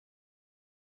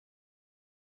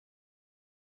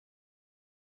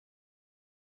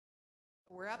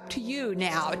We're up to you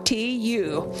now,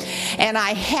 T-U. And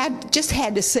I just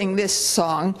had to sing this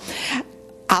song.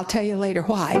 I'll tell you later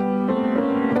why.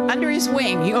 Under his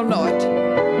wing, you'll know it.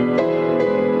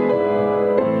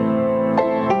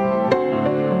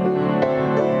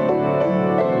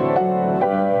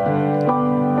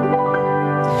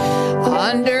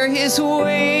 Under his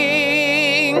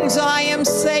wings I am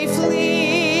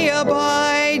safely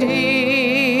abiding,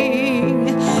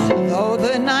 though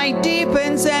the night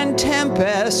deepens and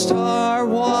tempests are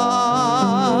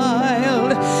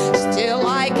wild, still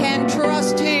I can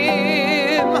trust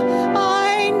him.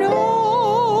 I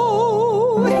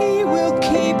know he will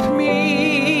keep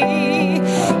me.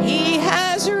 He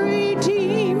has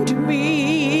redeemed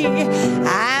me,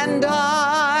 and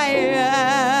I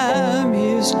am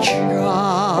his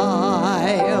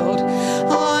child.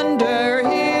 Under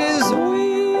his wings,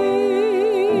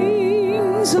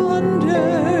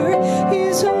 under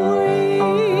his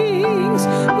wings,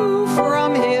 who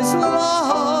from his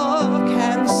love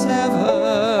can sever?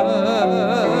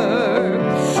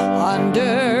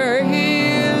 Under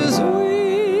his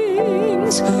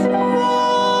wings,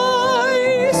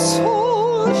 my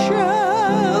soul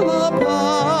shall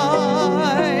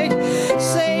abide,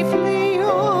 safely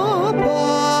abide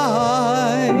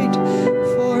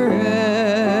forever.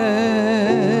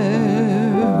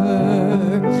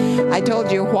 I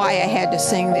told you why I had to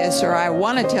sing this, or I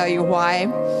want to tell you why.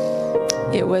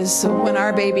 It was when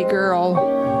our baby girl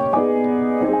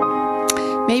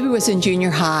maybe was in junior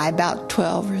high, about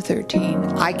 12 or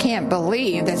 13. I can't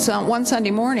believe that one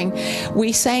Sunday morning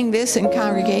we sang this in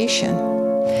congregation,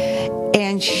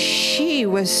 and she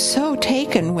was so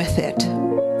taken with it.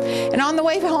 And on the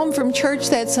way home from church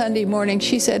that Sunday morning,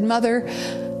 she said, "Mother,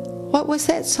 what was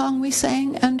that song we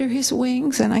sang, Under His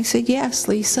Wings?" And I said, "Yes,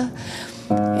 Lisa."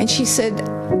 And she said,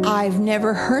 "I've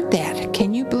never heard that.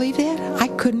 Can you believe that?" I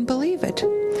couldn't believe it.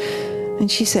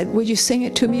 And she said, "Would you sing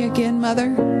it to me again,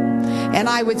 Mother?" And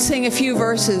I would sing a few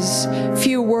verses,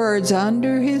 few words,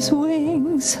 under his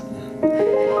wings.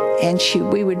 And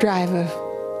we would drive a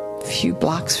few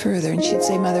blocks further, and she'd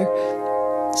say, "Mother,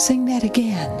 sing that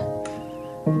again."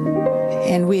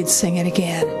 And we'd sing it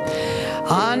again.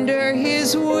 Under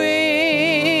his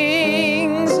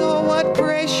wings, oh, what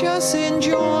precious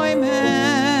enjoyment.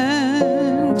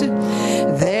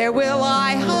 There will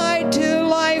I hide till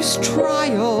life's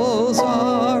trials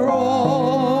are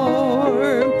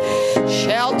o'er.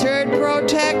 Sheltered,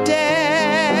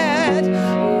 protected,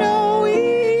 no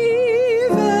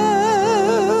evil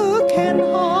can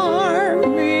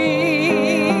harm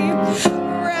me.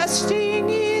 Resting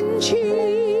in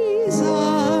Jesus,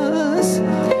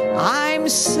 I'm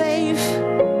safe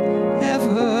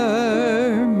evermore.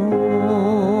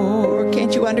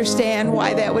 Can't you understand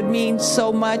why that would mean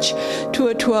so much to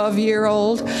a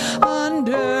 12-year-old?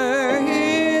 Under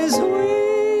his wings,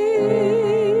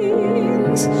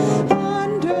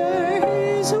 under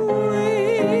his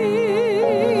wings,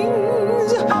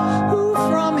 who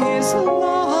from his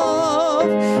love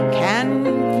can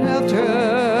shelter?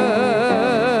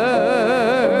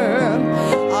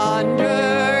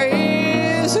 Under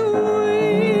his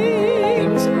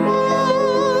wings,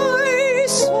 my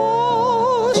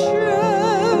soul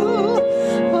shall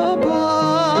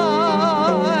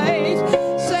abide,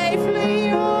 safely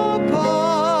abide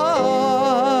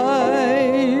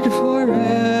forever.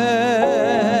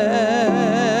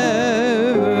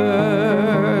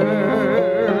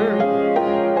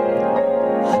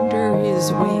 Under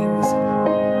his wings,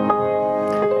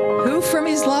 who from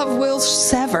his love will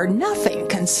sever? Nothing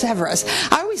can sever us.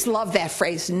 I always love that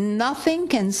phrase. Nothing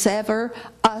can sever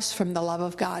us from the love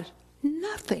of God.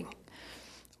 Nothing.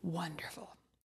 Wonderful.